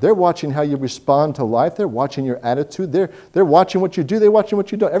you. They're watching how you respond to life. They're watching your attitude. They're watching what you do. They're watching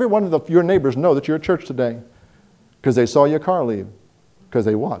what you don't. Every one of your neighbors know that you're at church today because they saw your car leave, because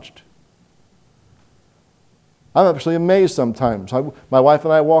they watched. I'm actually amazed sometimes. My wife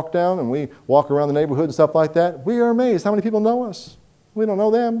and I walk down and we walk around the neighborhood and stuff like that. We are amazed how many people know us. We don't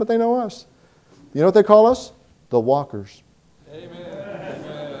know them, but they know us. You know what they call us? The walkers. Amen.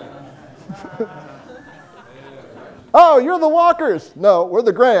 Oh, you're the walkers. No, we're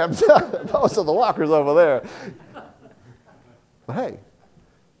the Grahams. Those are the walkers over there. But hey,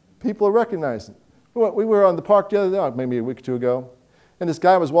 people are recognizing. We were on the park the other day, maybe a week or two ago, and this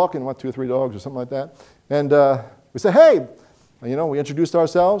guy was walking, 2 or 3 dogs or something like that. And we said, hey, we introduced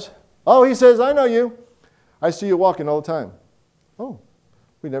ourselves. Oh, he says, I know you. I see you walking all the time. Oh,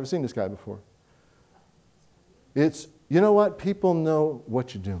 we've never seen this guy before. You know what? People know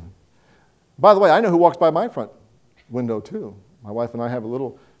what you're doing. By the way, I know who walks by my front window too. My wife and I have a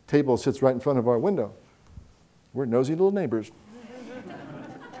little table that sits right in front of our window. We're nosy little neighbors.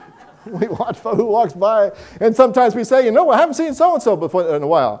 We watch who walks by, and sometimes we say, I haven't seen so-and-so before in a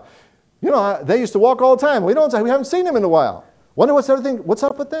while. They used to walk all the time. We haven't seen them in a while. Wonder what's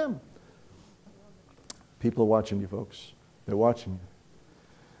up with them? People are watching you, folks. They're watching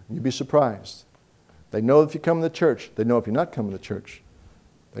you. You'd be surprised. They know if you come to church. They know if you're not coming to church.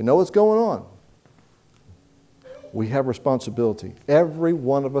 They know what's going on. We have responsibility. Every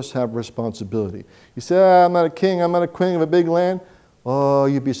one of us have responsibility. You say, I'm not a king, I'm not a queen of a big land. Oh,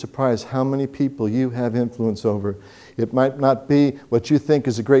 you'd be surprised how many people you have influence over. It might not be what you think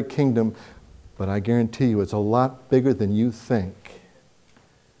is a great kingdom, but I guarantee you it's a lot bigger than you think.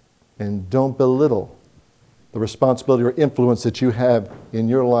 And don't belittle the responsibility or influence that you have in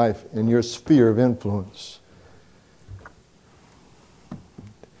your life, in your sphere of influence.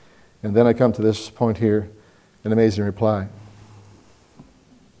 And then I come to this point here, an amazing reply.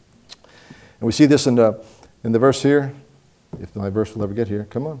 And we see this in the verse here. If my verse will ever get here.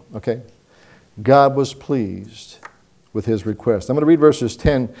 Come on. Okay. God was pleased with his request. I'm going to read verses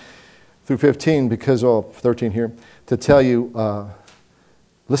 10 through 15 because, 13 here, to tell you,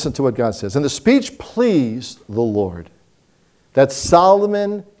 listen to what God says. And the speech pleased the Lord, that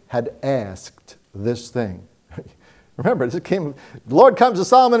Solomon had asked this thing. Remember, the Lord comes to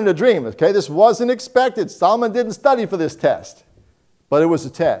Solomon in a dream. Okay, this wasn't expected. Solomon didn't study for this test, but it was a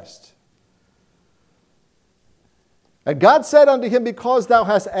test. And God said unto him, because thou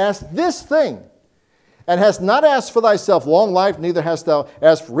hast asked this thing, and hast not asked for thyself long life, neither hast thou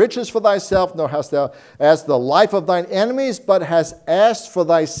asked riches for thyself, nor hast thou asked the life of thine enemies, but hast asked for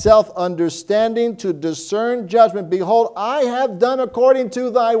thyself understanding to discern judgment. Behold, I have done according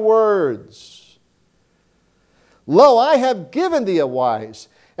to thy words. Lo, I have given thee a wise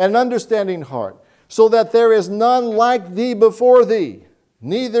and understanding heart, so that there is none like thee before thee.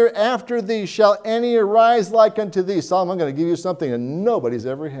 Neither after thee shall any arise like unto thee. Solomon, I'm going to give you something that nobody's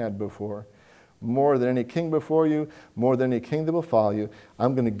ever had before. More than any king before you, more than any king that will follow you.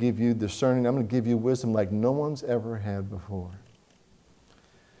 I'm going to give you discerning. I'm going to give you wisdom like no one's ever had before.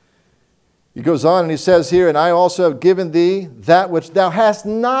 He goes on and he says here, and I also have given thee that which thou hast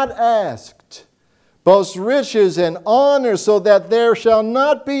not asked, both riches and honor, so that there shall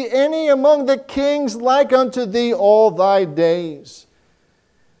not be any among the kings like unto thee all thy days.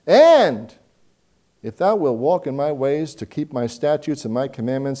 And if thou wilt walk in my ways to keep my statutes and my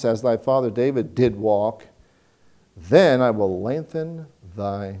commandments as thy father David did walk, then I will lengthen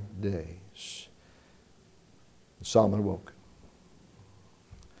thy days. Solomon awoke.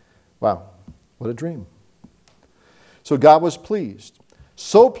 Wow, what a dream. So God was pleased.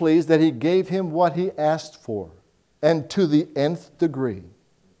 So pleased that he gave him what he asked for, and to the nth degree.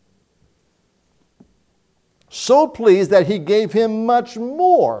 So pleased that he gave him much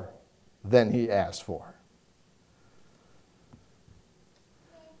more than he asked for.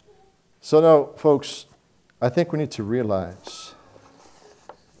 So now, folks, I think we need to realize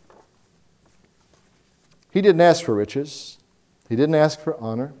he didn't ask for riches. He didn't ask for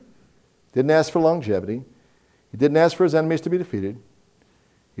honor. Didn't ask for longevity. He didn't ask for his enemies to be defeated.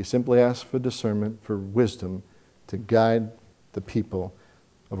 He simply asked for discernment, for wisdom to guide the people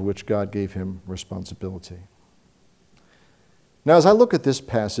of which God gave him responsibility. Now, as I look at this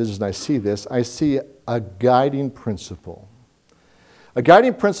passage and I see this, I see a guiding principle. A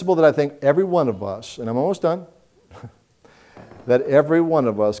guiding principle that I think every one of us, and I'm almost done, that every one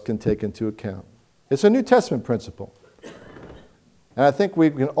of us can take into account. It's a New Testament principle. And I think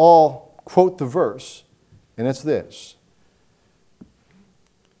we can all quote the verse, and it's this.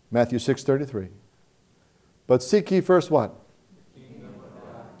 Matthew 6:33. But seek ye first what?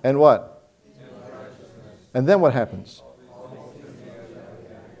 And what? And then what happens?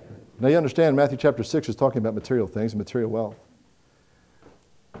 Now you understand Matthew chapter 6 is talking about material things and material wealth.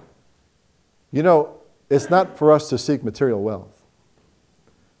 It's not for us to seek material wealth.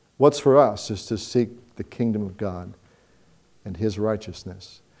 What's for us is to seek the kingdom of God and his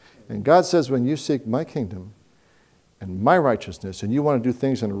righteousness. And God says, when you seek my kingdom and my righteousness, and you want to do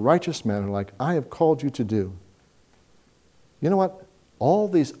things in a righteous manner like I have called you to do, you know what? All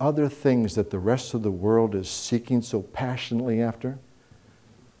these other things that the rest of the world is seeking so passionately after,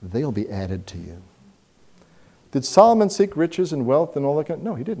 they'll be added to you. Did Solomon seek riches and wealth and all that kind of?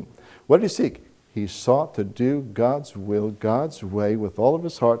 No, he didn't. What did he seek? He sought to do God's will, God's way with all of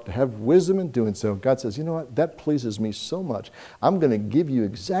his heart, to have wisdom in doing so. God says, you know what? That pleases me so much. I'm going to give you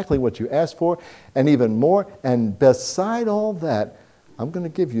exactly what you asked for and even more. And beside all that, I'm going to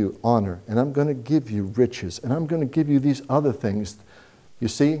give you honor and I'm going to give you riches and I'm going to give you these other things. You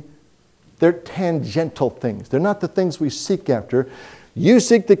see, they're tangential things. They're not the things we seek after. You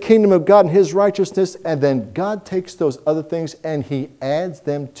seek the kingdom of God and His righteousness, and then God takes those other things and He adds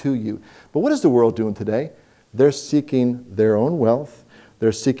them to you. But what is the world doing today? They're seeking their own wealth.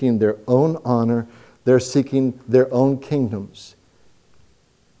 They're seeking their own honor. They're seeking their own kingdoms.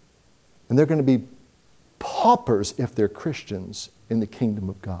 And they're going to be paupers if they're Christians in the kingdom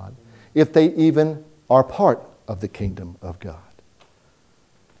of God, if they even are part of the kingdom of God.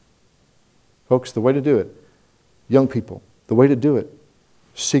 Folks, the way to do it, young people, the way to do it,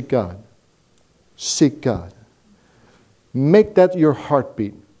 seek God. Seek God. Make that your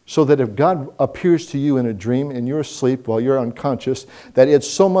heartbeat, so that if God appears to you in a dream, in your sleep, while you're unconscious, that it's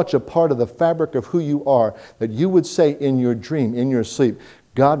so much a part of the fabric of who you are, that you would say in your dream, in your sleep,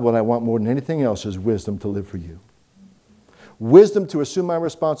 God, what I want more than anything else is wisdom to live for you. Wisdom to assume my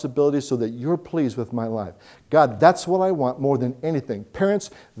responsibilities so that you're pleased with my life. God, that's what I want more than anything. Parents,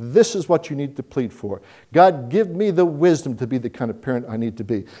 this is what you need to plead for. God, give me the wisdom to be the kind of parent I need to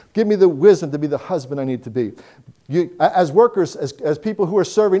be. Give me the wisdom to be the husband I need to be. You, as workers, as people who are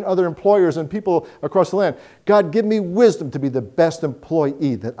serving other employers and people across the land, God, give me wisdom to be the best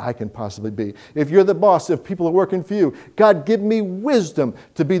employee that I can possibly be. If you're the boss, if people are working for you, God, give me wisdom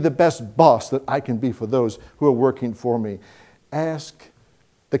to be the best boss that I can be for those who are working for me. Ask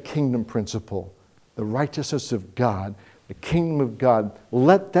the kingdom principle, the righteousness of God, the kingdom of God.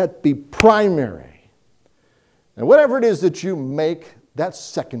 Let that be primary. And whatever it is that you make, that's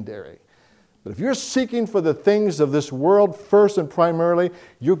secondary. But if you're seeking for the things of this world first and primarily,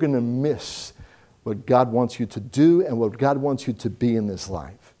 you're going to miss what God wants you to do and what God wants you to be in this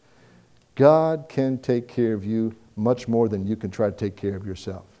life. God can take care of you much more than you can try to take care of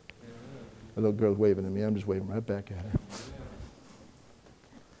yourself. A little girl waving at me. I'm just waving right back at her.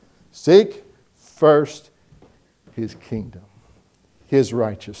 Seek first His kingdom, His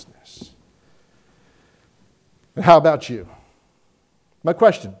righteousness. And how about you? My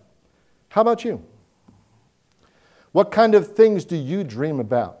question, how about you? What kind of things do you dream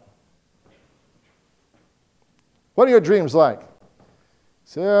about? What are your dreams like?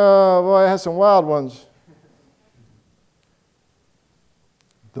 Say, oh boy, I had some wild ones.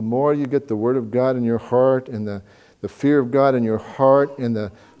 The more you get the Word of God in your heart and the fear of God in your heart and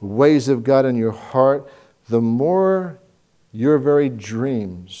the ways of God in your heart, the more your very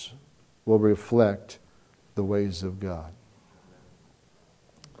dreams will reflect the ways of God.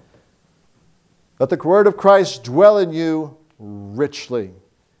 Let the word of Christ dwell in you richly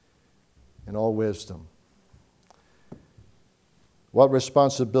in all wisdom. What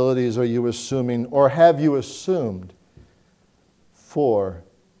responsibilities are you assuming or have you assumed for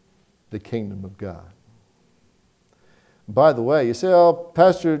the kingdom of God? By the way, you say, oh,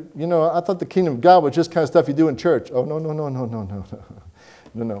 Pastor, I thought the kingdom of God was just kind of stuff you do in church. Oh,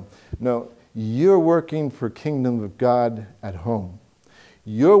 no. You're working for kingdom of God at home.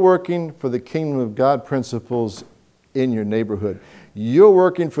 You're working for the kingdom of God principles in your neighborhood. You're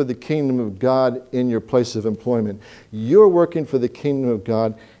working for the kingdom of God in your place of employment. You're working for the kingdom of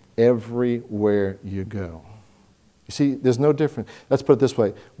God everywhere you go. You see, there's no difference. Let's put it this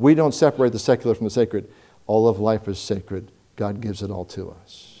way. We don't separate the secular from the sacred. All of life is sacred. God gives it all to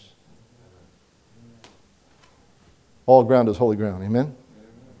us. All ground is holy ground. Amen?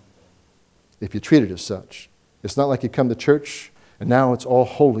 If you treat it as such. It's not like you come to church and now it's all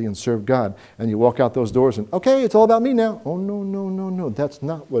holy and serve God. And you walk out those doors and, okay, it's all about me now. Oh, no. That's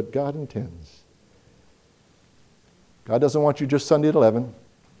not what God intends. God doesn't want you just Sunday at 11.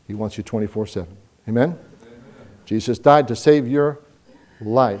 He wants you 24/7. Amen? Jesus died to save your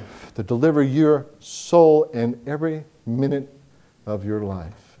life, to deliver your soul in every minute of your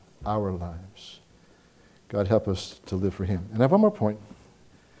life, our lives. God help us to live for Him. And I have one more point,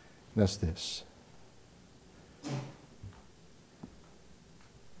 and that's this.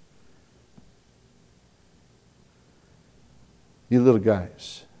 You little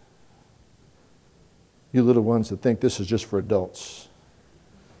guys, you little ones that think this is just for adults,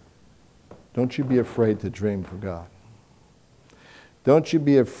 don't you be afraid to dream for God. Don't you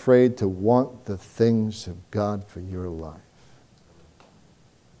be afraid to want the things of God for your life.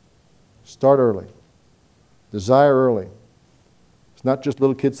 Start early. Desire early. It's not just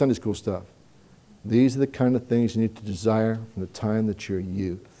little kid Sunday school stuff. These are the kind of things you need to desire from the time that you're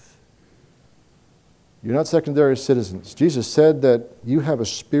youth. You're not secondary citizens. Jesus said that you have a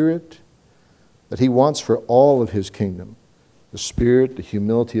spirit that He wants for all of His kingdom. The spirit, the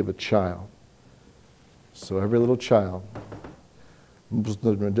humility of a child. So every little child,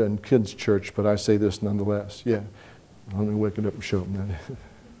 in kids' church, but I say this nonetheless. Yeah, let me wake it up and show them that.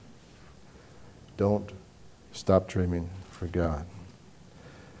 Don't stop dreaming for God.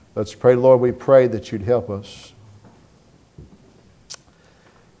 Let's pray. Lord, we pray that You'd help us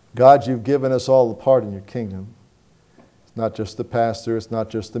God, you've given us all a part in your kingdom. It's not just the pastor, it's not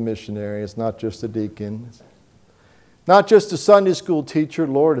just the missionary, it's not just the deacon, it's not just the Sunday school teacher.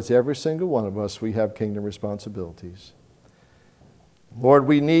 Lord, it's every single one of us. We have kingdom responsibilities. Lord,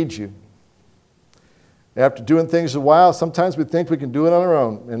 we need you. After doing things a while, sometimes we think we can do it on our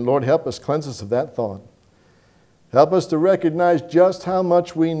own. And Lord, help us, cleanse us of that thought. Help us to recognize just how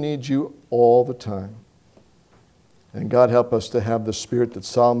much we need you all the time. And God, help us to have the spirit that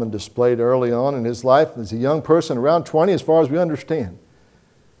Solomon displayed early on in his life as a young person, around 20 as far as we understand.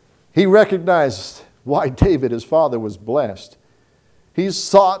 He recognized why David, his father, was blessed. He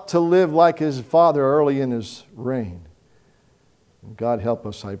sought to live like his father early in his reign. And God, help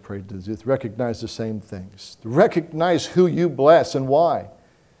us, I pray, to recognize the same things. To recognize who you bless and why.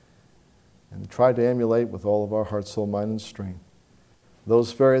 And try to emulate with all of our heart, soul, mind, and strength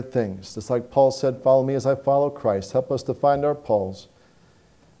those very things. Just like Paul said, follow me as I follow Christ. Help us to find our Pauls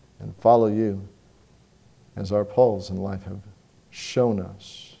and follow you as our Pauls in life have shown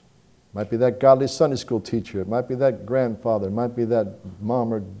us. It might be that godly Sunday school teacher. It might be that grandfather. It might be that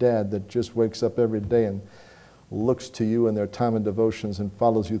mom or dad that just wakes up every day and looks to you in their time of devotions and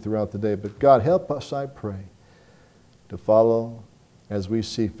follows you throughout the day. But God, help us, I pray, to follow as we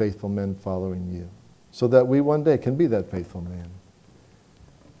see faithful men following you, so that we one day can be that faithful man.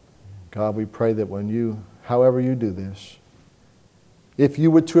 God, we pray that when you, however you do this, if you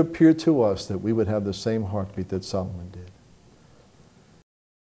were to appear to us, that we would have the same heartbeat that Solomon did.